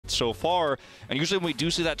so far. And usually when we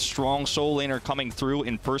do see that strong solo laner coming through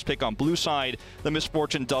in first pick on blue side, the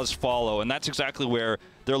misfortune does follow. And that's exactly where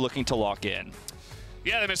they're looking to lock in.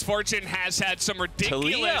 Yeah, the misfortune has had some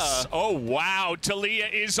ridiculous... Taliyah. Oh, wow.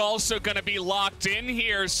 Taliyah is also going to be locked in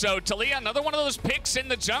here. So Taliyah, another one of those picks in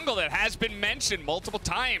the jungle that has been mentioned multiple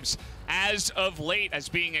times as of late as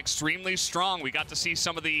being extremely strong. We got to see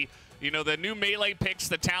some of the, the new melee picks,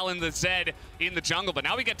 the Talon, the Zed in the jungle, but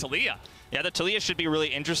now we get Taliyah. Yeah, the Taliyah should be really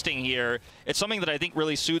interesting here. It's something that I think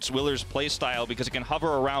really suits Willer's playstyle because it can hover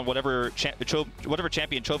around whatever champion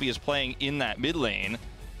Chovy is playing in that mid lane.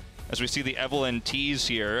 As we see the Evelyn tease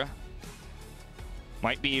here.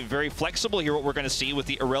 Might be very flexible here, what we're going to see with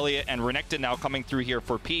the Irelia and Renekton now coming through here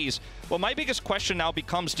for Peas. Well, my biggest question now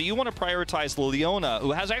becomes, do you want to prioritize Lillia,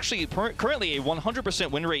 who has actually currently a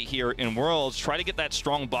 100% win rate here in Worlds, try to get that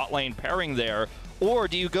strong bot lane pairing there? Or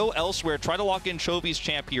do you go elsewhere, try to lock in Chovy's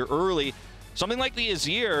champ here early? Something like the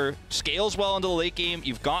Azir scales well into the late game.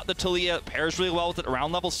 You've got the Taliyah, pairs really well with it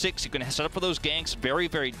around level 6. You can set up for those ganks, very,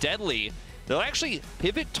 very deadly. They'll actually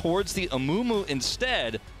pivot towards the Amumu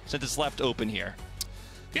instead, since it's left open here.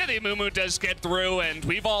 Yeah, the Amumu does get through, and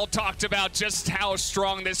we've all talked about just how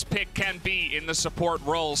strong this pick can be in the support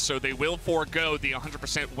role, so they will forego the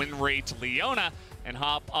 100% win rate Leona and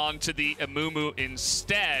hop onto the Amumu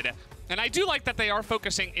instead. And I do like that they are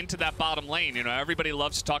focusing into that bottom lane. Everybody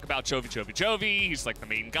loves to talk about Chovy. He's like the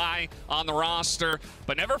main guy on the roster,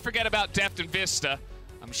 but never forget about Deft and Vsta.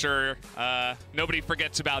 I'm sure nobody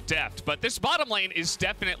forgets about Deft, but this bottom lane is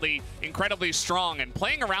definitely incredibly strong, and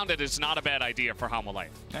playing around it is not a bad idea for Hanwha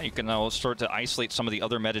Life. Yeah, you can now start to isolate some of the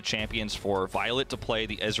other meta champions for Violet to play.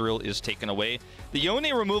 The Ezreal is taken away. The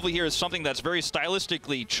Yone removal here is something that's very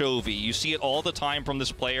stylistically Chovy. You see it all the time from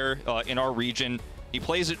this player in our region. He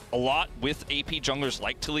plays it a lot with AP junglers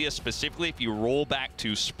like Taliyah specifically. If you roll back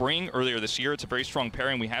to spring earlier this year, it's a very strong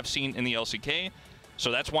pairing we have seen in the LCK. So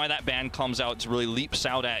that's why that ban comes out, it really leaps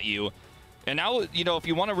out at you. And now, if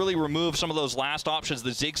you want to really remove some of those last options, the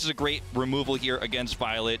Ziggs is a great removal here against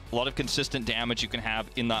Violet. A lot of consistent damage you can have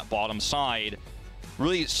in that bottom side.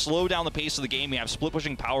 Really slow down the pace of the game. You have split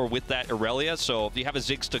pushing power with that Irelia, so if you have a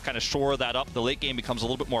Ziggs to kind of shore that up, the late game becomes a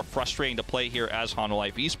little bit more frustrating to play here as Hanwha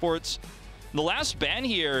Life Esports. The last ban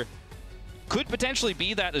here could potentially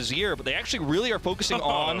be that Azir, but they actually really are focusing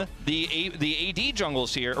on the AD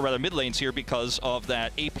jungles here, or rather mid lanes here, because of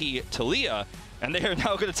that AP Taliyah, and they are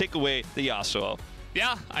now going to take away the Yasuo.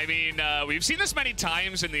 Yeah, I mean, we've seen this many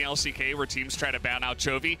times in the LCK where teams try to ban out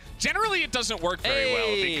Chovy. Generally, it doesn't work very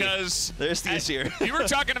well because... There's the Azir. You were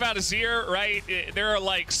talking about Azir, right? There are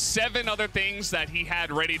like 7 other things that he had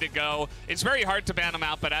ready to go. It's very hard to ban him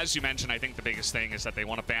out, but as you mentioned, I think the biggest thing is that they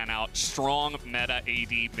want to ban out strong meta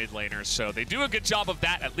AD mid laners. So they do a good job of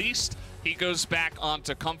that at least. He goes back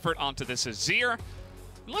onto Comfort, onto this Azir.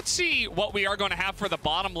 Let's see what we are going to have for the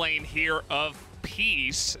bottom lane here of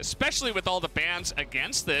Peace, especially with all the bans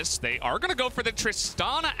against this. They are going to go for the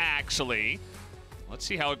Tristana, actually. Let's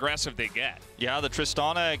see how aggressive they get. Yeah, the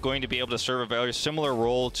Tristana going to be able to serve a very similar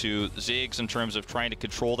role to Ziggs in terms of trying to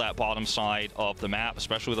control that bottom side of the map,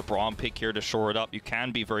 especially with a Braum pick here to shore it up. You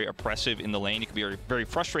can be very oppressive in the lane. You can be very, very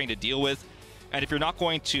frustrating to deal with. And if you're not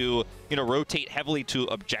going to, rotate heavily to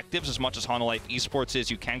objectives as much as Hanwha Life Esports is,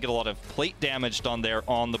 you can get a lot of plate damage done there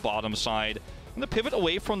on the bottom side. I'm going to pivot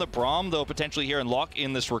away from the Braum, though, potentially here and lock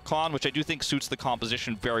in this Rakan, which I do think suits the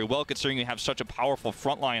composition very well, considering you have such a powerful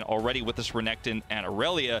front line already with this Renekton and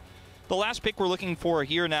Irelia. The last pick we're looking for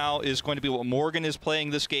here now is going to be what Morgan is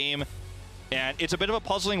playing this game. And it's a bit of a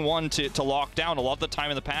puzzling one to lock down. A lot of the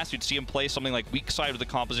time in the past, you'd see him play something like weak side with a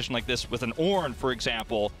composition like this with an Ornn, for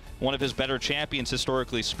example, one of his better champions,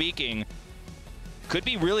 historically speaking. Could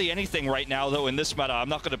be really anything right now, though, in this meta. I'm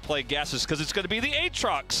not going to play guesses because it's going to be the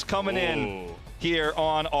Aatrox coming in here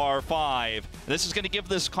on R5. This is going to give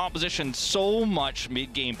this composition so much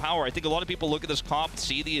mid-game power. I think a lot of people look at this comp,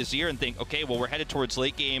 see the Azir, and think, okay, well, we're headed towards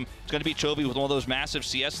late game. It's going to be Chovy with one of those massive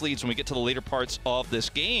CS leads when we get to the later parts of this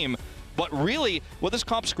game. But really, what this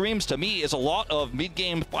comp screams to me is a lot of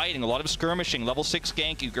mid-game fighting, a lot of skirmishing, level 6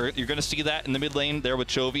 gank. You're going to see that in the mid lane there with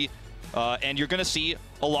Chovy. And you're going to see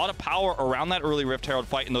a lot of power around that early Rift Herald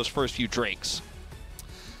fight in those first few Drakes.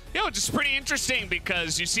 Yeah, which is pretty interesting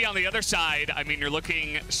because you see on the other side, I mean, you're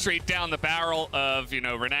looking straight down the barrel of,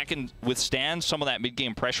 Renekton can withstand some of that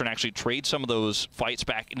mid-game pressure and actually trade some of those fights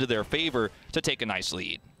back into their favor to take a nice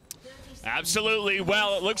lead. Absolutely.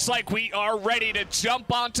 Well, it looks like we are ready to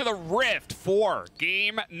jump onto the Rift for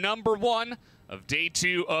game number 1 of day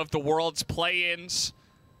 2 of the World's Play-Ins.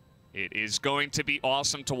 It is going to be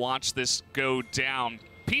awesome to watch this go down.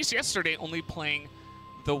 Peace yesterday only playing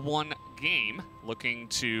the 1 game, looking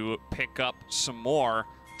to pick up some more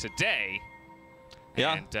today.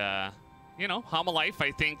 Yeah. And, you know, Hanwha Life,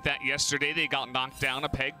 I think that yesterday they got knocked down a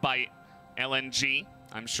peg by LNG.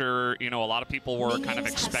 I'm sure, you know, a lot of people were kind of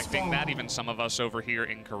expecting that, even some of us over here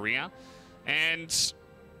in Korea. And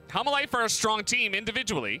Hanwha Life are a strong team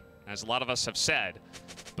individually, as a lot of us have said.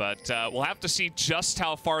 But we'll have to see just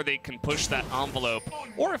how far they can push that envelope,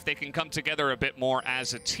 or if they can come together a bit more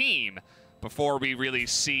as a team before we really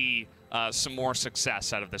see some more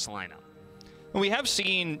success out of this lineup. We have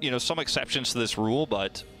seen, you know, some exceptions to this rule,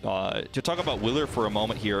 but to talk about Willer for a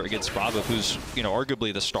moment here against Babip, who's, you know,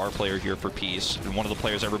 arguably the star player here for Peace, and one of the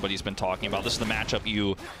players everybody's been talking about. This is the matchup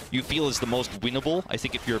you feel is the most winnable, I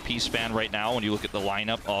think, if you're a Peace fan right now, when you look at the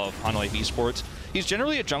lineup of Hanwha Life Esports. He's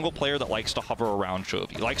generally a jungle player that likes to hover around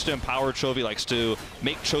Chovy, likes to empower Chovy, likes to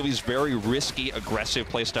make Chovy's very risky, aggressive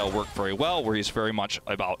playstyle work very well, where he's very much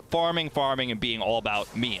about farming, and being all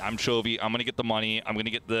about me. I'm Chovy, I'm going to get the money, I'm going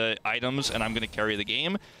to get the items, and I'm going to carry the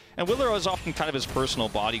game. And Willer is often kind of his personal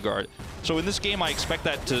bodyguard. So in this game, I expect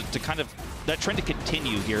that to kind of, that trend to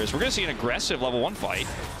continue here, as we're going to see an aggressive level 1 fight.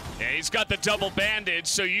 Yeah, he's got the double bandage,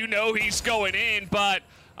 so you know he's going in, but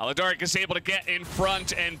Aladoric is able to get in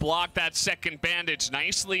front and block that second bandage.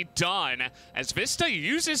 Nicely done, as Vsta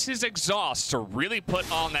uses his exhaust to really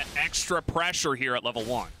put on that extra pressure here at level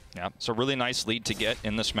 1. Yeah, it's a really nice lead to get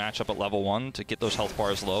in this matchup at level 1, to get those health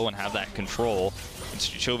bars low and have that control. And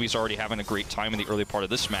Chovy's already having a great time in the early part of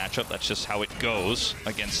this matchup. That's just how it goes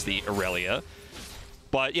against the Irelia.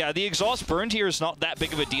 But yeah, the exhaust burned here is not that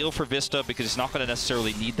big of a deal for Vsta, because he's not going to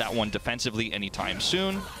necessarily need that one defensively anytime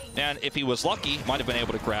soon. And if he was lucky, might have been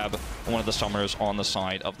able to grab one of the summoners on the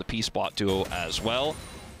side of the P-Spot duo as well.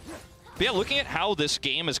 But yeah, looking at how this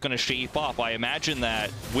game is going to shape up, I imagine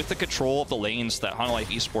that with the control of the lanes that Hanwha Life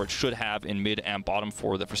Esports should have in mid and bottom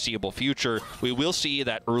for the foreseeable future, we will see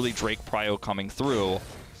that early Drake prio coming through.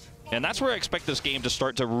 And that's where I expect this game to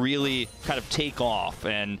start to really kind of take off.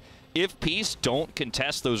 And if Peace don't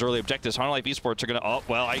contest those early objectives, Hanwha Life Esports are going to, oh,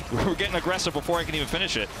 well, we're getting aggressive before I can even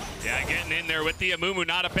finish it. Yeah, getting in there with the Amumu,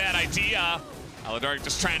 not a bad idea. Aladoric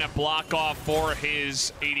just trying to block off for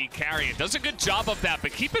his AD carry. It does a good job of that,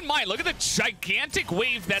 but keep in mind, look at the gigantic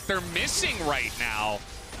wave that they're missing right now.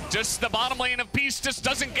 Just the bottom lane of Peace just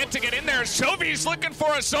doesn't get in there. Chovy's looking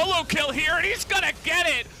for a solo kill here, and he's gonna get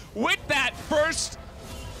it with that first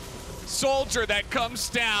soldier that comes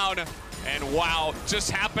down. And wow,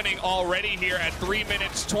 just happening already here at 3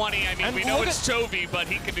 minutes 20. I mean, and we know it's Chovy, but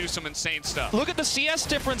he can do some insane stuff. Look at the CS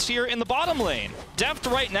difference here in the bottom lane. Deft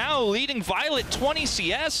right now leading Violet 20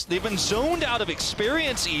 CS. They've been zoned out of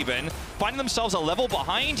experience even, finding themselves a level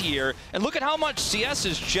behind here. And look at how much CS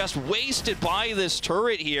is just wasted by this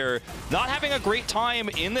turret here. Not having a great time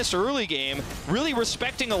in this early game, really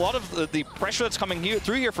respecting a lot of the pressure that's coming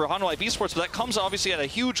through here for Hanwha Life Esports, but that comes obviously at a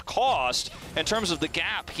huge cost in terms of the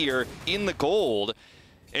gap here in the gold.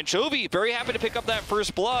 And Chovy, very happy to pick up that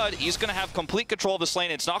first blood. He's going to have complete control of this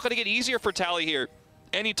lane. It's not going to get easier for Taliyah here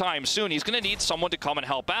anytime soon. He's going to need someone to come and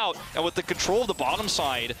help out. And with the control of the bottom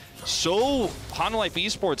side, so Hanwha Life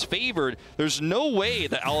Esports favored, there's no way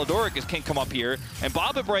that Aladoric can come up here. And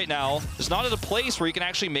Babip right now is not at a place where he can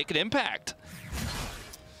actually make an impact.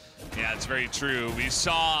 Yeah, it's very true. We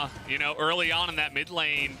saw, you know, early on in that mid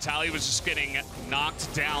lane, Taliyah was just getting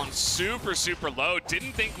knocked down super, super low.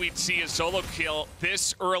 Didn't think we'd see a solo kill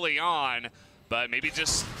this early on, but maybe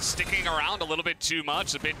just sticking around a little bit too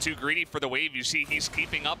much, a bit too greedy for the wave. You see he's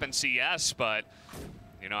keeping up in CS, but,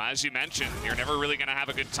 you know, as you mentioned, you're never really going to have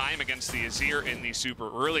a good time against the Azir in the super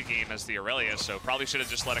early game as the Irelia, so probably should have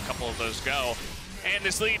just let a couple of those go. And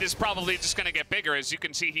this lead is probably just going to get bigger. As you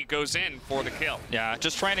can see, he goes in for the kill. Yeah,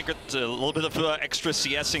 just trying to get a little bit of extra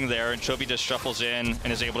CSing there, and Chovy just shuffles in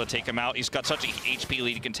and is able to take him out. He's got such a HP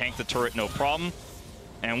lead, he can tank the turret, no problem.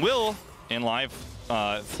 And will, in live,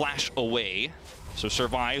 flash away. So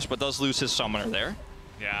survives, but does lose his summoner there.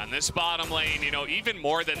 Yeah, in this bottom lane, you know, even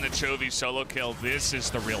more than the Chovy solo kill, this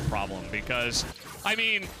is the real problem. Because, I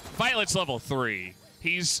mean, Violet's level 3.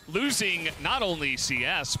 He's losing not only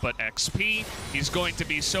CS, but XP. He's going to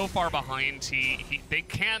be so far behind, they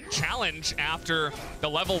can't challenge after the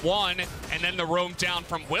level 1 and then the roam down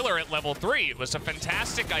from Willer at level 3. It was a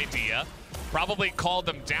fantastic idea. Probably called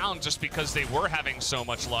them down just because they were having so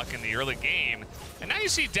much luck in the early game. And now you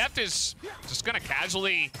see Deft is just going to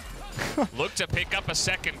casually look to pick up a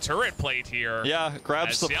second turret plate here. Yeah,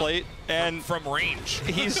 grabs the plate and from range.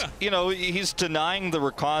 He's, you know, he's denying the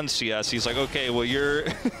Rakan CS. He's like, okay, well, your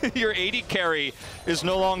AD carry is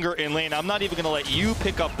no longer in lane. I'm not even going to let you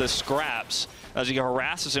pick up the scraps, as he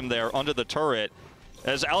harasses him there under the turret.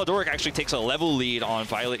 As Aladoric actually takes a level lead on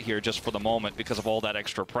Violet here just for the moment because of all that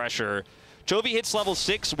extra pressure. Chovy hits level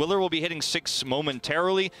 6, Willer will be hitting 6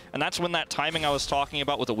 momentarily, and that's when that timing I was talking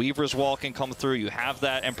about with the Weaver's Wall can come through. You have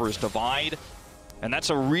that Emperor's Divide, and that's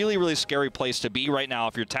a really, really scary place to be right now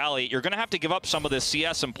if you're Taliyah. You're going to have to give up some of this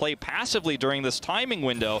CS and play passively during this timing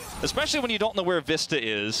window, especially when you don't know where Vsta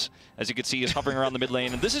is. As you can see, he's hovering around the mid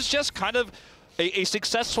lane, and this is just kind of a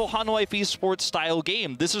successful Hanwha Life Esports style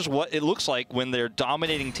game. This is what it looks like when they're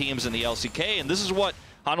dominating teams in the LCK, and this is what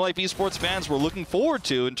Hanwha Life Esports fans were looking forward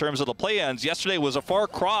to in terms of the play-ins. Yesterday was a far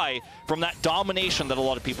cry from that domination that a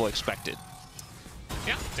lot of people expected.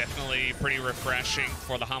 Yeah, definitely pretty refreshing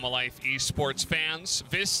for the Hanwha Life Esports fans.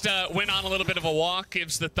 Vsta went on a little bit of a walk,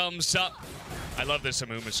 gives the thumbs up. I love this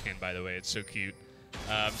Amumu skin, by the way. It's so cute.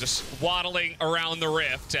 Just waddling around the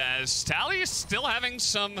rift as Taliyah is still having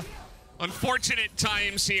some unfortunate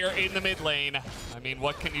times here in the mid lane. I mean,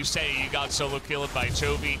 what can you say? You got solo killed by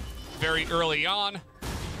Chovy very early on,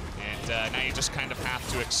 and now you just kind of have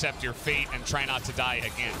to accept your fate and try not to die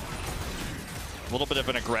again. A little bit of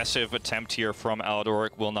an aggressive attempt here from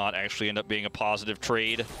Aladoric will not actually end up being a positive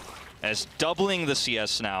trade, as doubling the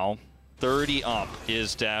CS now, 30 up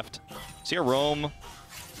is Deft. See a roam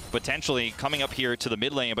potentially coming up here to the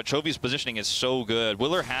mid lane, but Chovy's positioning is so good.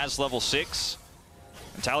 Willer has level 6.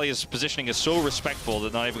 And Taliyah's positioning is so respectful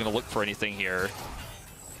that they're not even going to look for anything here.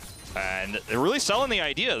 And they're really selling the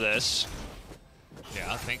idea of this.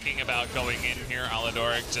 Yeah, thinking about going in here,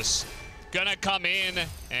 Aladoric just gonna come in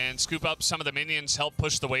and scoop up some of the minions, help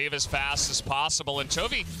push the wave as fast as possible. And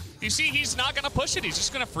Chovy, you see, he's not gonna push it. He's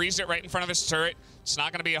just gonna freeze it right in front of his turret. It's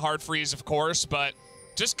not gonna be a hard freeze, of course, but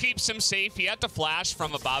just keeps him safe. He had to flash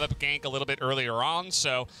from a Babip gank a little bit earlier on,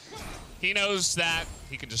 so he knows that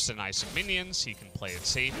he can just deny some minions. He can play it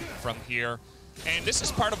safe from here. And this is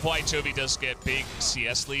part of why Chovy does get big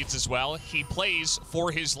CS leads as well. He plays for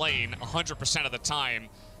his lane 100% of the time,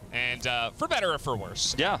 and for better or for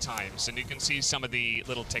worse at times. And you can see some of the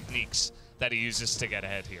little techniques that he uses to get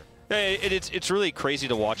ahead here. It's really crazy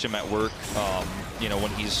to watch him at work, you know,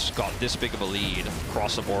 when he's got this big of a lead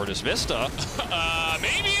across the board as Vsta.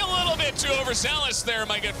 Maybe a little bit too overzealous there,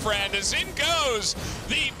 my good friend, as in goes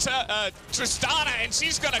the Tristana, and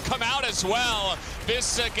she's going to come out as well.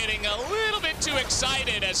 Vsta getting a little bit too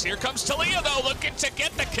excited, as here comes Taliyah, though, looking to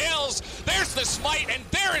get the kills. There's the smite, and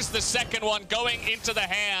there is the second one going into the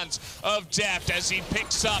hands of Deft as he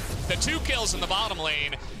picks up the 2 kills in the bottom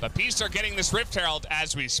lane. But Peace are getting this Rift Herald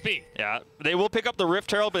as we speak. Yeah, they will pick up the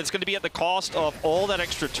Rift Herald, but it's going to be at the cost of all that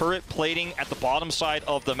extra turret plating at the bottom side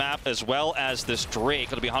of the map, as well as this Drake.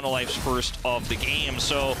 It'll be Hanwha Life's first of the game.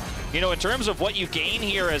 So, you know, in terms of what you gain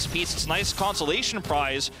here as Peace, it's a nice consolation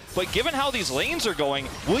prize, but given how these lanes are going,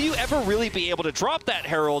 will you ever really be able to drop that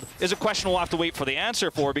Herald is a question we'll have to wait for the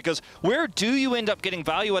answer for, because where do you end up getting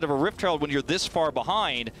value out of a Rift Herald when you're this far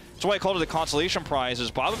behind? That's why I called it a consolation prize,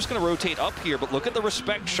 is Babip's going to rotate up here, but look at the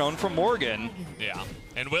respect shown from Morgan. Yeah.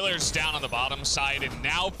 And Willer's down on the bottom side, and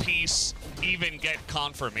now Peace even get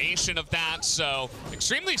confirmation of that. So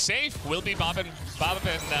extremely safe will be Babip and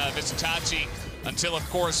Vizicsacsi, until, of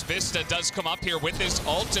course, Vsta does come up here with this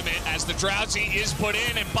ultimate as the Drowsy is put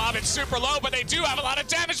in, and Babip's super low, but they do have a lot of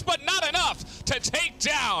damage, but not enough to take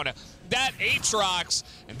down that Aatrox.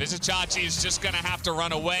 And Vizicsacsi is just going to have to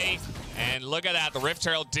run away. And look at that, the Rift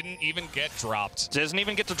Herald didn't even get dropped. Doesn't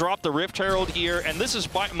even get to drop the Rift Herald here, and this is,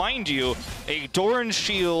 mind you, a Doran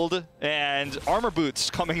shield and armor boots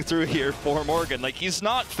coming through here for Morgan. Like, he's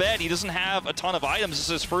not fed, he doesn't have a ton of items. This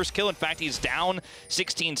is his first kill. In fact, he's down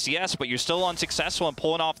 16 CS, but you're still unsuccessful in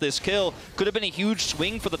pulling off this kill. Could have been a huge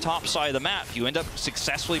swing for the top side of the map. You end up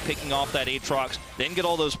successfully picking off that Aatrox, then get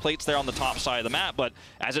all those plates there on the top side of the map, but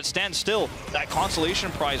as it stands still, that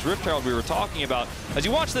consolation prize Rift Herald we were talking about, as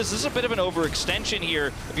you watch this is a bit of an overextension here.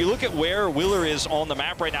 If you look at where Willer is on the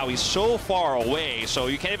map right now, he's so far away, so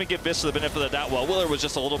you can't even give Vista the benefit of the doubt. Well, Willer was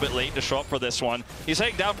just a little bit late to show up for this one. He's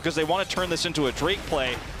heading down because they want to turn this into a Drake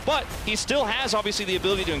play, but he still has obviously the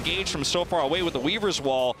ability to engage from so far away with the Weaver's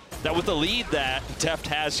Wall, that with the lead that Deft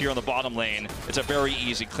has here on the bottom lane, it's a very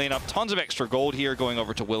easy cleanup. Tons of extra gold here going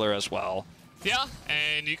over to Willer as well. Yeah,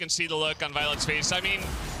 and you can see the look on Violet's face. I mean,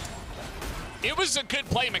 it was a good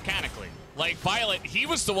play mechanically. Like, Violet, he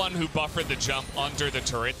was the one who buffered the jump under the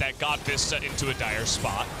turret that got Vsta into a dire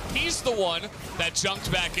spot. He's the one that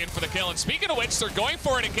jumped back in for the kill. And speaking of which, they're going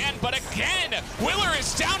for it again. But again, Willer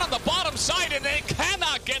is down on the bottom side, and they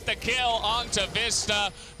cannot get the kill onto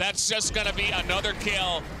Vsta. That's just going to be another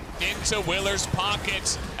kill into Willer's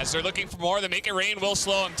pockets as they're looking for more. The Make It Rain will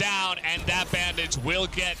slow him down, and that bandage will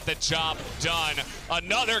get the job done.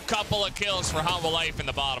 Another couple of kills for Hanwha Life in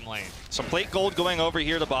the bottom lane. Some plate gold going over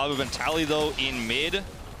here to Babip and Taliyah, though, in mid.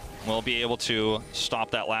 will be able to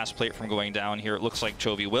stop that last plate from going down here. It looks like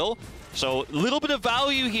Chovy will. So a little bit of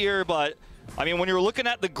value here, but I mean, when you're looking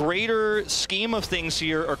at the greater scheme of things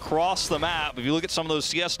here across the map, if you look at some of those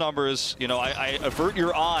CS numbers, you know, I avert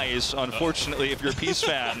your eyes, unfortunately, if you're a Peace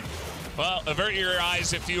fan. Well, avert your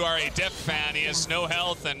eyes if you are a Deft fan. He has no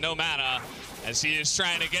health and no mana as he is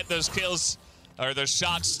trying to get those kills or those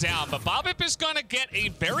shots down. But Babip is going to get a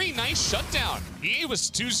very nice shutdown. He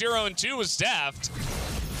was 2-0-2 was Deft.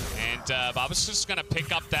 And Babip's just going to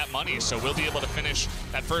pick up that money, so we'll be able to finish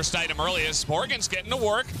that first item early as Morgan's getting to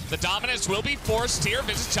work. The dominance will be forced here.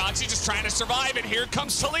 Vizicsacsi just trying to survive, and here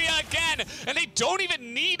comes Taliyah again. And they don't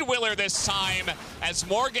even need Willer this time as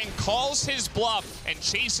Morgan calls his bluff and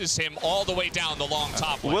chases him all the way down the long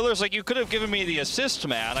top lane. Willer's like, you could have given me the assist,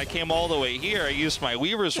 man. I came all the way here. I used my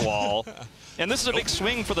Weaver's Wall. And this is a big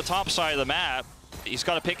swing for the top side of the map. He's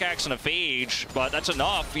got a pickaxe and a phage, but that's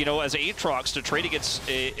enough, you know, as Aatrox to trade against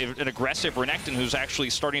an aggressive Renekton who's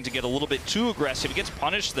actually starting to get a little bit too aggressive. He gets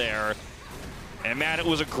punished there. And man, it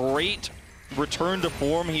was a great return to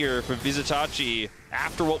form here for Vizicsacsi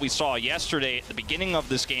after what we saw yesterday at the beginning of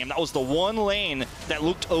this game. That was the one lane that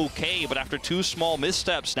looked okay, but after two small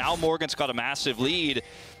missteps, now Morgan's got a massive lead.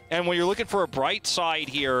 And when you're looking for a bright side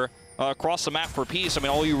here, across the map for Peace, I mean,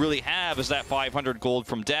 all you really have is that 500 gold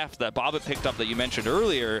from Deft that Babip picked up that you mentioned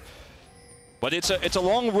earlier. But it's a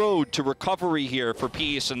long road to recovery here for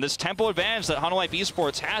Peace, and this tempo advantage that Hanwha Life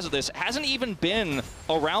Esports has at this hasn't even been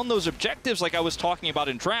around those objectives like I was talking about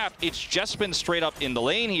in draft. It's just been straight up in the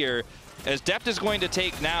lane here, as Deft is going to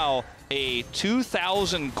take now a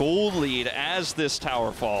 2,000 gold lead as this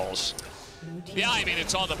tower falls. Yeah, I mean,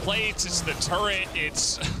 it's all the plates, it's the turret,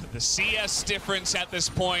 it's the CS difference at this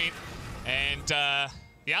point. And,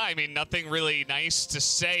 yeah, I mean, nothing really nice to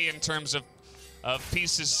say in terms of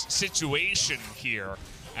Peace's situation here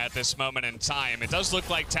at this moment in time. It does look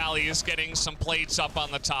like Taliyah is getting some plates up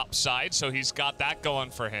on the top side, so he's got that going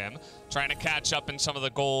for him. Trying to catch up in some of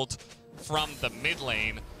the gold from the mid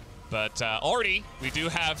lane. But already, we do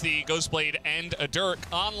have the Ghostblade and Aladoric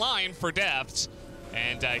online for Deft.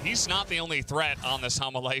 And he's not the only threat on this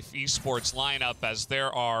Hanwha Life Esports lineup, as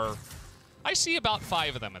there are, I see about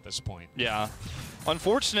 5 of them at this point. Yeah.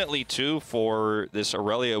 Unfortunately, too, for this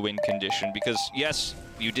Irelia win condition, because, yes,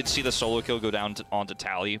 you did see the solo kill go down onto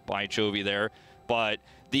Taliyah by Chovy there, but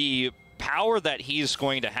the power that he's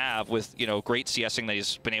going to have with, you know, great CSing that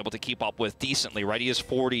he's been able to keep up with decently, right? He is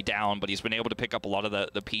 40 down, but he's been able to pick up a lot of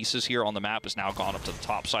the pieces here on the map, has now gone up to the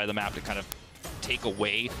top side of the map to kind of take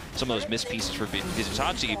away some of those missed pieces for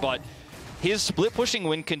Vizicsacsi, but his split pushing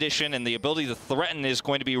win condition and the ability to threaten is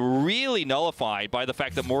going to be really nullified by the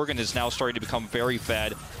fact that Morgan is now starting to become very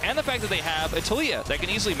fed, and the fact that they have a Taliyah that can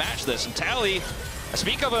easily match this. And Taliyah, I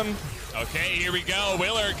speak of him. Okay, here we go.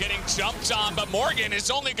 Willer getting jumped on, but Morgan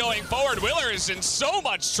is only going forward. Willer is in so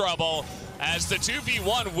much trouble as the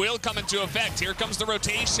 2v1 will come into effect. Here comes the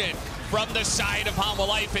rotation from the side of Hanwha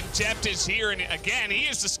Life, and Deft is here, and again, he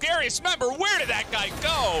is the scariest member. Where did that guy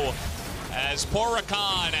go? As poor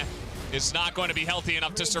Rakan is not going to be healthy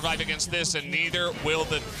enough to survive against this, and neither will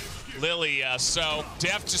the Lillia. So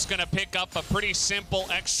Deft just going to pick up a pretty simple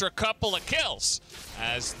extra couple of kills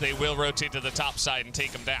as they will rotate to the top side and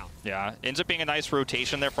take him down. Yeah, ends up being a nice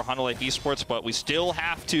rotation there for Hanwha Life Esports, but we still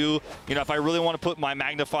have to, you know, if I really want to put my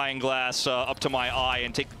magnifying glass up to my eye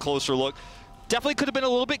and take a closer look, definitely could have been a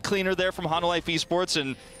little bit cleaner there from Hanwha Life Esports,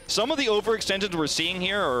 and some of the overextensions we're seeing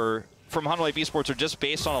here are from Hanwha Life Esports are just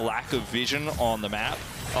based on a lack of vision on the map.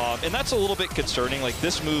 And that's a little bit concerning. Like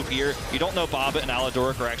this move here, you don't know Babip and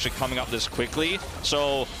Aladoric are actually coming up this quickly.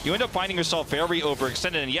 So you end up finding yourself very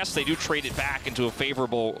overextended. And yes, they do trade it back into a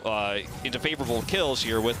favorable kills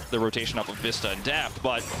here with the rotation up of Vsta and Deft.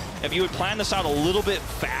 But if you would plan this out a little bit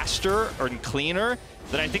faster and cleaner,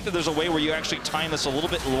 then I think that there's a way where you actually time this a little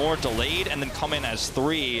bit more delayed and then come in as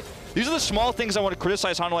 3. These are the small things I want to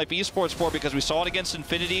criticize Hanwha Life Esports for, because we saw it against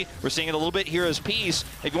Infinity. We're seeing it a little bit here as Peace.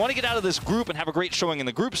 If you want to get out of this group and have a great showing in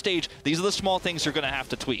the group stage, these are the small things you're going to have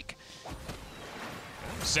to tweak.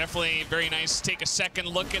 It's definitely very nice to take a second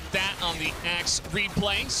look at that on the Axe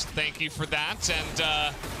replays. Thank you for that.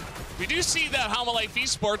 And we do see that Hanwha Life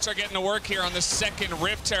Esports are getting to work here on the second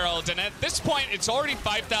Rift Herald. And at this point, it's already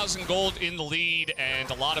 5,000 gold in the lead and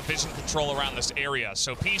a lot of vision control around this area.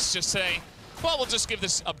 So Peace just say, well, we'll just give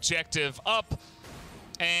this objective up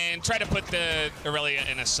and try to put the Irelia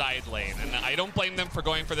in a side lane. And I don't blame them for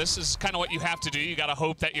going for this. This is kind of what you have to do. You got to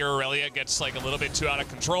hope that your Irelia gets like a little bit too out of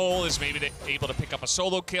control, is maybe able to pick up a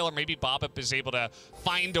solo kill, or maybe Babip is able to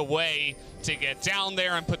find a way to get down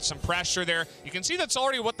there and put some pressure there. You can see that's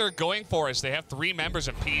already what they're going for, is they have 3 members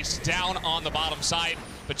of Peace down on the bottom side.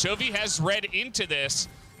 But Chovy has read into this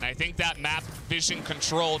And I think that map vision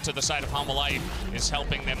control to the side of Hanwha Life is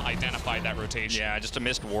helping them identify that rotation. Yeah, just a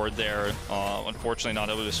missed ward there. Unfortunately not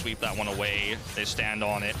able to sweep that one away. They stand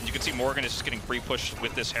on it. And you can see Morgan is just getting free pushed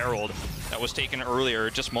with this Herald that was taken earlier,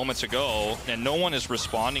 just moments ago, and no one is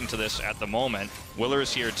responding to this at the moment. Willer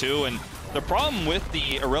is here too, and the problem with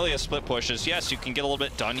the Irelia split push is, yes, you can get a little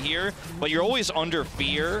bit done here, but you're always under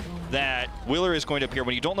fear that Willer is going to appear.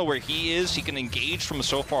 When you don't know where he is, he can engage from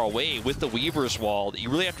so far away with the Weaver's Wall that you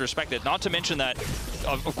really have to respect it. Not to mention that,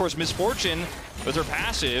 of course, Misfortune, with her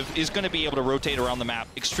passive, is going to be able to rotate around the map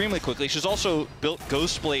extremely quickly. She's also built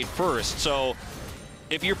Ghost Blade first, so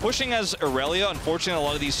if you're pushing as Irelia, unfortunately, in a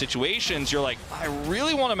lot of these situations, you're like, I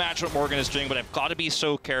really want to match what Morgan is doing, but I've got to be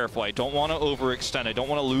so careful. I don't want to overextend. I don't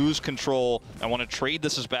want to lose control. I want to trade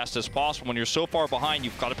this as best as possible. When you're so far behind,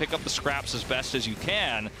 you've got to pick up the scraps as best as you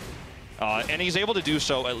can. And he's able to do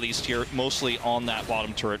so, at least here, mostly on that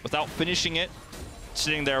bottom turret. Without finishing it,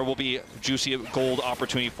 sitting there will be a juicy gold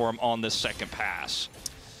opportunity for him on this second pass.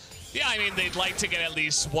 Yeah, I mean, they'd like to get at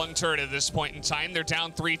least one turret at this point in time. They're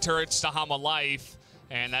down 3 turrets to Hanwha Life.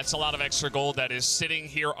 And that's a lot of extra gold that is sitting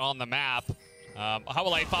here on the map.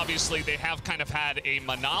 Hanwha Life, obviously, they have kind of had a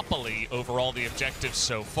monopoly over all the objectives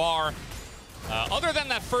so far. Other than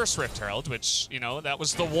that first Rift Herald, which, you know, that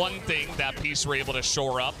was the one thing that Peace were able to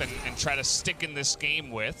shore up and try to stick in this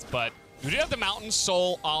game with. But we do have the Mountain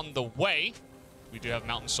Soul on the way. We do have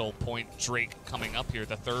Mountain Soul Point Drake coming up here,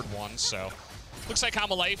 the third one. So looks like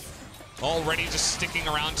Hanwha Life already just sticking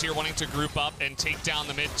around here, wanting to group up and take down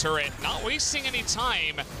the mid turret, not wasting any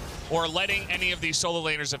time or letting any of these solo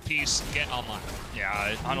laners of Peace get online.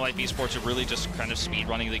 Yeah, Hanwha Life Esports are really just kind of speed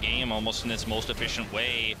running the game almost in its most efficient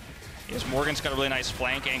way. Yes, Morgan's got a really nice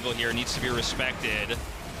flank angle here, needs to be respected.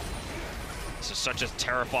 This is such a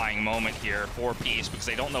terrifying moment here for Peace because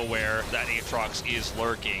they don't know where that Aatrox is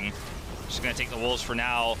lurking. Just gonna take the Wolves for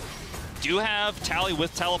now. Do have Tally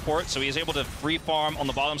with teleport, so he is able to free farm on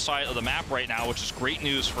the bottom side of the map right now, which is great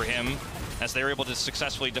news for him as they're able to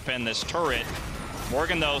successfully defend this turret.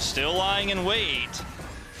 Morgan, though, still lying in wait.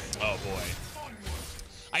 Oh, boy.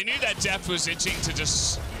 I knew that Deft was itching to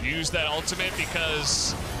just use that ultimate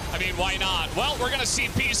because, I mean, why not? Well, we're going to see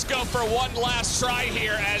Peace go for one last try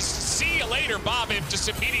here as see you later, Babip just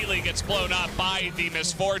immediately gets blown up by the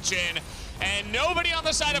Misfortune. And nobody on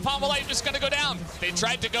the side of Hanwha Life is going to go down. They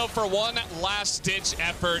tried to go for one last-ditch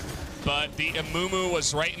effort, but the Amumu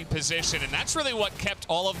was right in position, and that's really what kept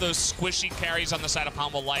all of those squishy carries on the side of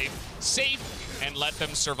Hanwha Life safe and let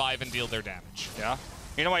them survive and deal their damage. Yeah.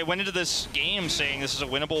 You know, I went into this game saying this is a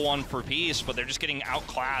winnable one for Peace, but they're just getting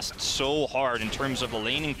outclassed so hard in terms of the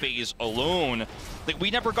laning phase alone. Like,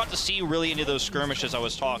 we never got to see really any of those skirmishes I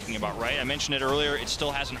was talking about, right? I mentioned it earlier, it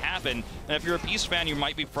still hasn't happened. And if you're a Peace fan, you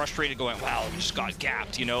might be frustrated going, wow, we just got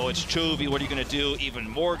gapped, you know, it's Chovy, what are you gonna do? Even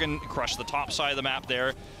Morgan crushed the top side of the map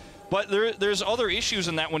there. But there's other issues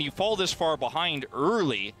in that when you fall this far behind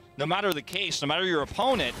early, no matter the case, no matter your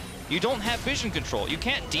opponent, you don't have vision control. You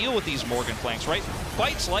can't deal with these Morgan flanks, right?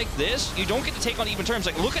 Fights like this, you don't get to take on even terms.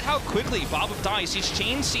 Like, look at how quickly Babip dies. He's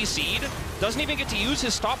chain CC'd, doesn't even get to use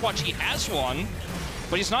his stopwatch. He has one,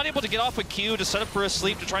 but he's not able to get off a Q to set up for a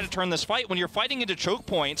sleep to try to turn this fight. When you're fighting into choke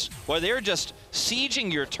points, where they're just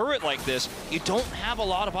sieging your turret like this, you don't have a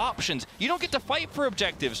lot of options. You don't get to fight for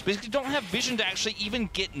objectives because you don't have vision to actually even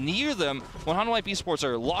get near them. When Hanwha Life Esports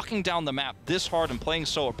are locking down the map this hard and playing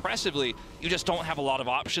so oppressively, you just don't have a lot of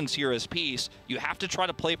options here as Peace. You have to try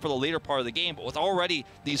to play for the later part of the game, but with already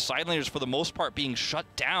these side laners for the most part being shut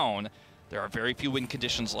down, there are very few win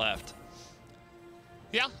conditions left.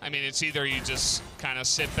 Yeah, I mean, it's either you just kind of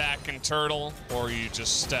sit back and turtle, or you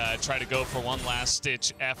just try to go for one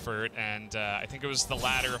last-ditch effort, and I think it was the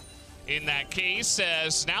latter in that case,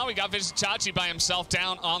 as now we got Vizicsacsi by himself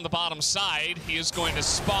down on the bottom side. He is going to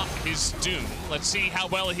spot his doom. Let's see how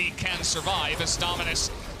well he can survive, as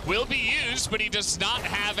Dominus will be used, but he does not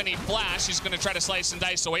have any flash. He's going to try to slice and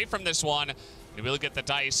dice away from this one. He will get the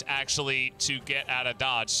dice, actually, to get out of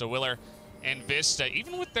dodge. So Willer and Vsta,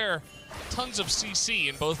 even with their tons of CC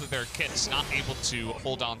in both of their kits, not able to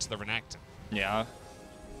hold on to the Renekton. Yeah.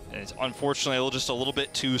 It's unfortunately just a little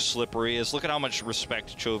bit too slippery. As look at how much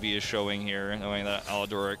respect Chovy is showing here, knowing that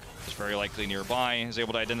Aladoric is very likely nearby. He's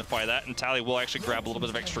able to identify that, and Taliyah will actually grab a little bit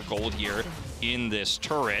of extra gold here in this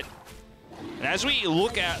turret. And as we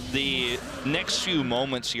look at the next few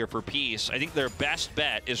moments here for Peace, I think their best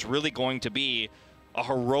bet is really going to be a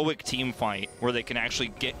heroic team fight where they can actually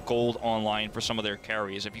get gold online for some of their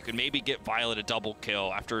carries. If you could maybe get Violet a double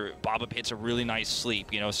kill after Babip hits a really nice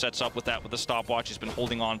sleep, you know, sets up with that with the stopwatch, he's been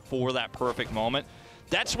holding on for that perfect moment.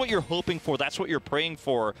 that's what you're hoping for. That's what you're praying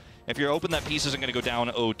for. If you're hoping that Peace isn't going to go down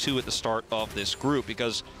 0-2 at the start of this group,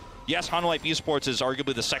 because yes, Hanwha Life Esports is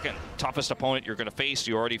arguably the second toughest opponent you're going to face.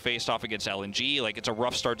 You already faced off against LNG. Like, it's a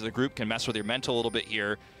rough start to the group, can mess with your mental a little bit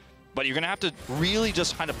here. But you're going to have to really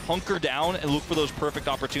just kind of hunker down and look for those perfect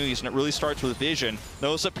opportunities, and it really starts with vision.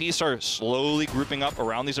 Those that Peace are slowly grouping up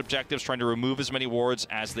around these objectives, trying to remove as many wards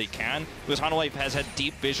as they can, because Hanwha Life has had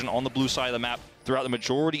deep vision on the blue side of the map throughout the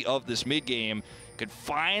majority of this mid-game. Could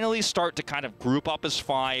finally start to kind of group up as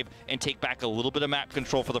 5 and take back a little bit of map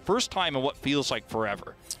control for the first time in what feels like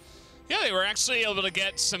forever. Yeah, they were actually able to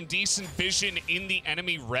get some decent vision in the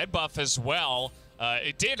enemy red buff as well.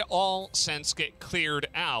 It did all since get cleared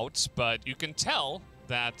out, but you can tell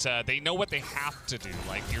that they know what they have to do.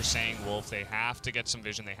 Like you're saying, Wolf, they have to get some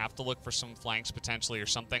vision. They have to look for some flanks potentially or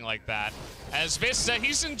something like that. As Vsta,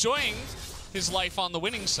 he's enjoying his life on the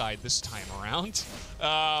winning side this time around.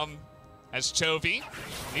 As Chovy,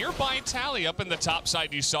 nearby Taliyah up in the top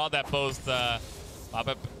side, you saw that both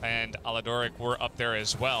Babip and Aladoric were up there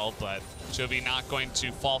as well, but Chovy not going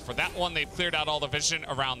to fall for that one. They've cleared out all the vision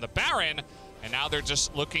around the Baron, and now they're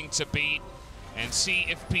just looking to bait and see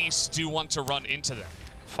if Peace do want to run into them.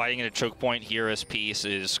 Fighting at a choke point here as Peace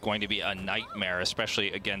is going to be a nightmare,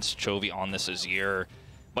 especially against Chovy on this Azir.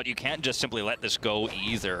 But you can't just simply let this go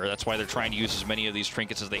either. That's why they're trying to use as many of these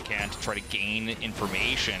trinkets as they can to try to gain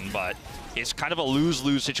information. But it's kind of a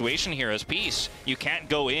lose-lose situation here as Peace. You can't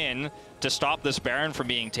go in to stop this Baron from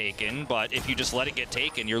being taken, but if you just let it get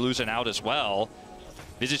taken, you're losing out as well.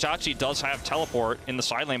 Vizicsacsi does have teleport in the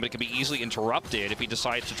side lane, but it can be easily interrupted if he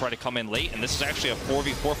decides to try to come in late. And this is actually a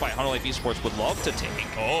 4v4 fight Hanwha Life Esports would love to take.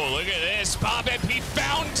 Oh, look at this. Babip, he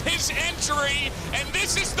found his entry, and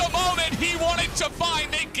this is the moment he wanted to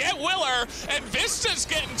find. They get Willer, and Vista's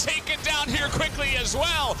getting taken down here quickly as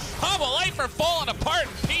well. Hanwha Life are falling apart,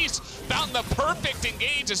 and Peace found the perfect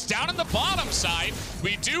engage. It's down in the bottom side.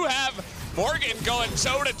 We do have Morgan going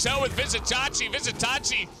toe-to-toe with Vizicsacsi.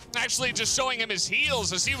 Vizicsacsi actually just showing him his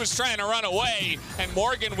heels as he was trying to run away, and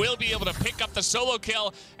Morgan will be able to pick up the solo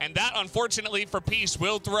kill, and that, unfortunately for Peace,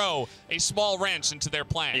 will throw a small wrench into their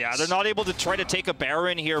plans. Yeah, they're not able to try to take a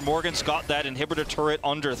Baron here. Morgan's got that inhibitor turret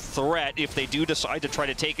under threat if they do decide to try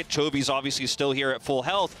to take it. Chovy's obviously still here at full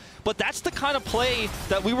health, but that's the kind of play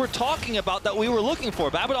that we were talking about, that we were looking for.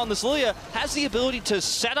 Babip on this Lillia has the ability to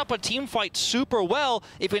set up a team fight super well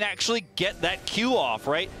if it actually get that Q off,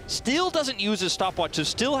 right? Still doesn't use his stopwatch, so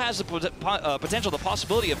still has the potential, the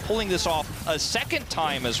possibility of pulling this off a second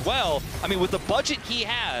time as well. I mean, with the budget he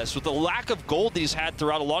has, with the lack of gold that he's had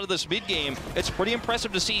throughout a lot of this mid-game, it's pretty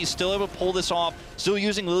impressive to see he's still able to pull this off, still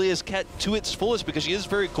using Lillia's Ket to its fullest, because she is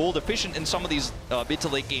very gold efficient in some of these mid to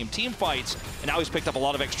late game team fights, and now he's picked up a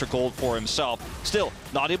lot of extra gold for himself. Still,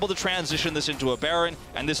 not able to transition this into a Baron,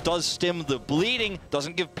 and this does stem the bleeding,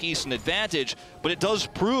 doesn't give Peace an advantage, but it does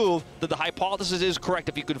prove that the hypothesis is correct.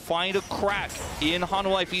 If you could find a crack in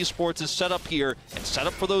Hanwha Life Esports' setup here and set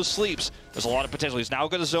up for those sleeps, there's a lot of potential. He's now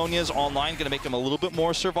got Azonia's online, going to make him a little bit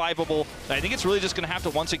more survivable. And I think it's really just going to have to,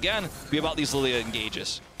 once again, be about these Lillia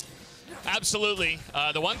engages. Absolutely.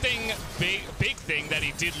 The one thing, big thing that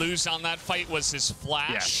he did lose on that fight was his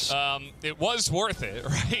flash. Yes. It was worth it,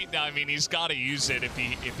 right? I mean, he's got to use it if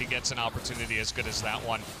he gets an opportunity as good as that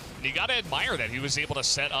one. And you got to admire that he was able to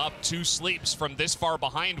set up 2 sleeps from this far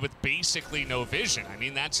behind with basically no vision. I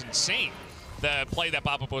mean, that's insane, the play that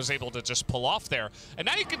Babip was able to just pull off there. And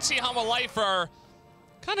now you can see how Hanwha Life are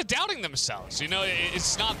kind of doubting themselves. You know,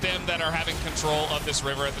 it's not them that are having control of this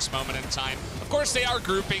river at this moment in time. Of course, they are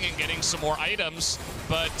grouping and getting some more items,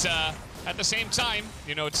 but at the same time,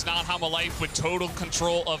 you know, it's not Hanwha Life with total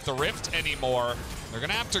control of the rift anymore. They're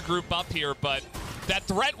going to have to group up here, but that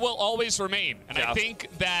threat will always remain. And I think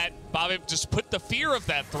that Babip just put the fear of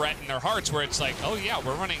that threat in their hearts, where it's like, oh yeah,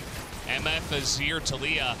 we're running MF, Azir,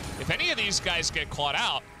 Taliyah. If any of these guys get caught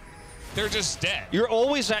out, they're just dead. You're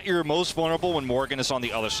always at your most vulnerable when Morgan is on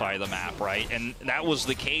the other side of the map, right? And that was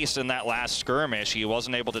the case in that last skirmish. He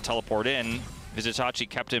wasn't able to teleport in. Vizicsacsi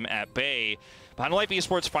kept him at bay. Hanwha Life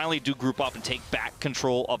Esports finally do group up and take back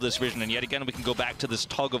control of this vision. And yet again, we can go back to this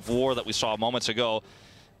tug of war that we saw moments ago.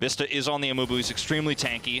 Vsta is on the Amumu. He's extremely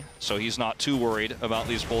tanky, so he's not too worried about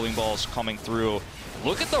these bowling balls coming through.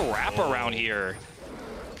 Look at the wraparound here.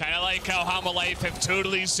 Kind of like how Hanwha Life have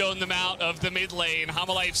totally zoned them out of the mid lane.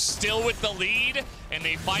 Hanwha Life still with the lead, and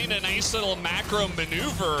they find a nice little macro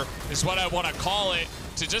maneuver, is what I want to call it,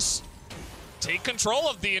 to just take control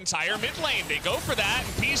of the entire mid lane. They go for that,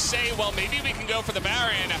 and Peace say, well, maybe we can go for the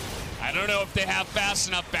Baron. I don't know if they have fast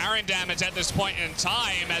enough Baron damage at this point in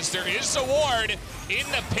time, as there is a ward in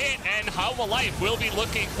the pit, and Hanwha Life will be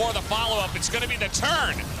looking for the follow-up. It's going to be the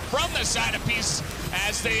turn from the side of Peace,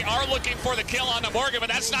 as they are looking for the kill on the Morgan, but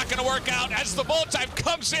that's not going to work out, as the bullet time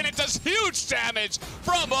comes in. It does huge damage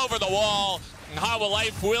from over the wall. And Hanwha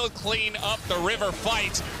Life will clean up the river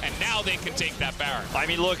fight, and now they can take that Baron. I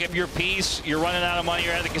mean, look, if you're Peace, you're running out of money,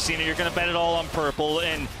 you're at the casino, you're going to bet it all on purple,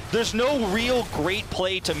 and there's no real great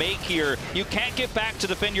play to make here. You can't get back to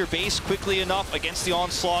defend your base quickly enough against the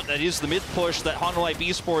onslaught that is the mid push that Hanwha Life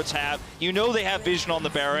Esports have. You know they have vision on the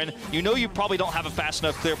Baron. You know you probably don't have a fast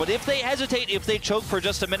enough clear, but if they hesitate, if they choke for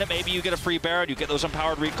just a minute, maybe you get a free Baron, you get those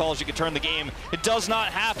empowered recalls, you can turn the game. It does not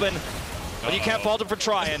happen, but you can't fault them for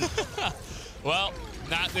trying. Well,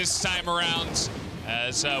 not this time around,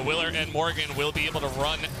 as Willer and Morgan will be able to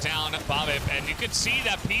run down Babip. And you can see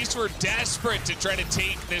that Peace were desperate to try to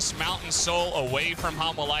take this Mountain Soul away from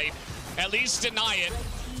Hanwha Life, at least deny it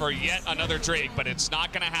for yet another Drake, but it's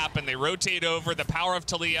not going to happen. They rotate over, the power of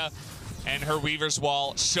Taliyah and her Weaver's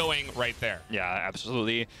Wall showing right there. Yeah,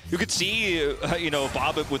 absolutely. You could see, you know,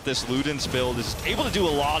 Babip with this Luden's build is able to do a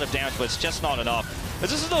lot of damage, but it's just not enough.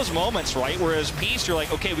 This is those moments, right? Whereas Peace, you're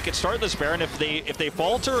like, okay, we could start this Baron. If they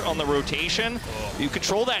falter on the rotation, you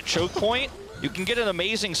control that choke point, you can get an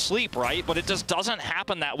amazing sleep, right? But it just doesn't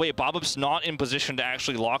happen that way. Babip's not in position to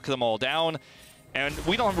actually lock them all down. And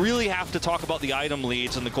we don't really have to talk about the item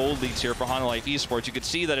leads and the gold leads here for Hanwha Life Esports. You could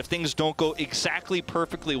see that if things don't go exactly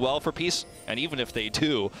perfectly well for Peace, and even if they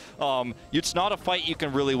do, it's not a fight you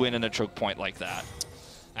can really win in a choke point like that.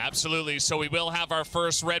 Absolutely. So we will have our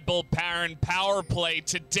first Red Bull Baron power play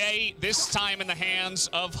today, this time in the hands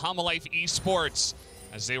of Hanwha Life Esports,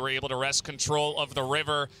 as they were able to wrest control of the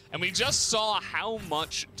river. And we just saw how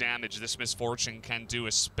much damage this Misfortune can do,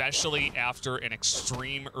 especially after an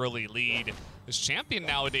extreme early lead. This champion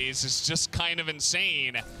nowadays is just kind of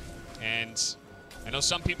insane. And I know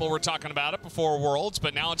some people were talking about it before Worlds,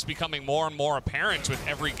 but now it's becoming more and more apparent with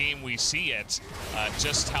every game we see it,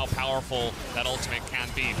 just how powerful that ultimate can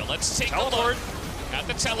be. But let's take a look at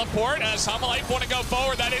the teleport as Hanwha Life want to go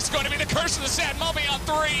forward. That is going to be the Curse of the Sad Mummy on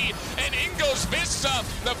 3, and in goes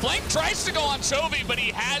Vsta. The flank tries to go on Chovy, but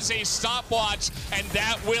he has a stopwatch, and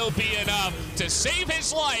that will be enough to save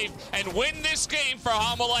his life and win this game for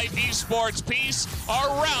Hanwha Life Esports. Peace are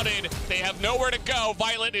routed. They have nowhere to go.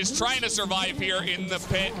 Violet is trying to survive here in the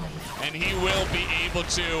pit, and he will be able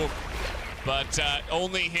to, but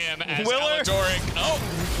only him as Aladoric. Oh,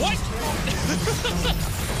 what?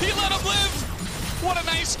 He let him live. What a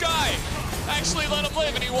nice guy. Actually let him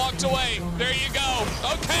live, and he walked away. There you go.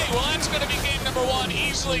 Okay, well, that's going to be game number 1,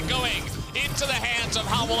 easily going into the hands of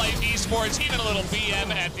Hanwha Life Esports. Even a little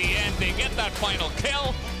BM at the end. They get that final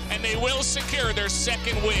kill, and they will secure their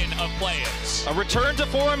second win of Play-Ins. A return to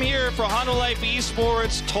form here for Hanwha Life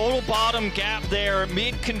Esports. Total bottom gap there,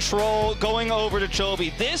 mid-control, going over to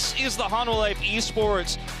Chovy. This is the Hanwha Life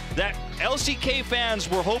Esports that LCK fans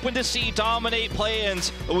were hoping to see dominate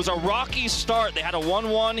Play-Ins. It was a rocky start. They had a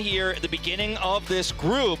 1-1 here at the beginning of this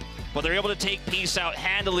group, but they're able to take Peace out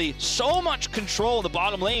handily. So much control in the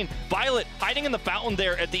bottom lane. Violet hiding in the fountain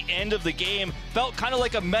there at the end of the game felt kind of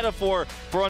like a metaphor for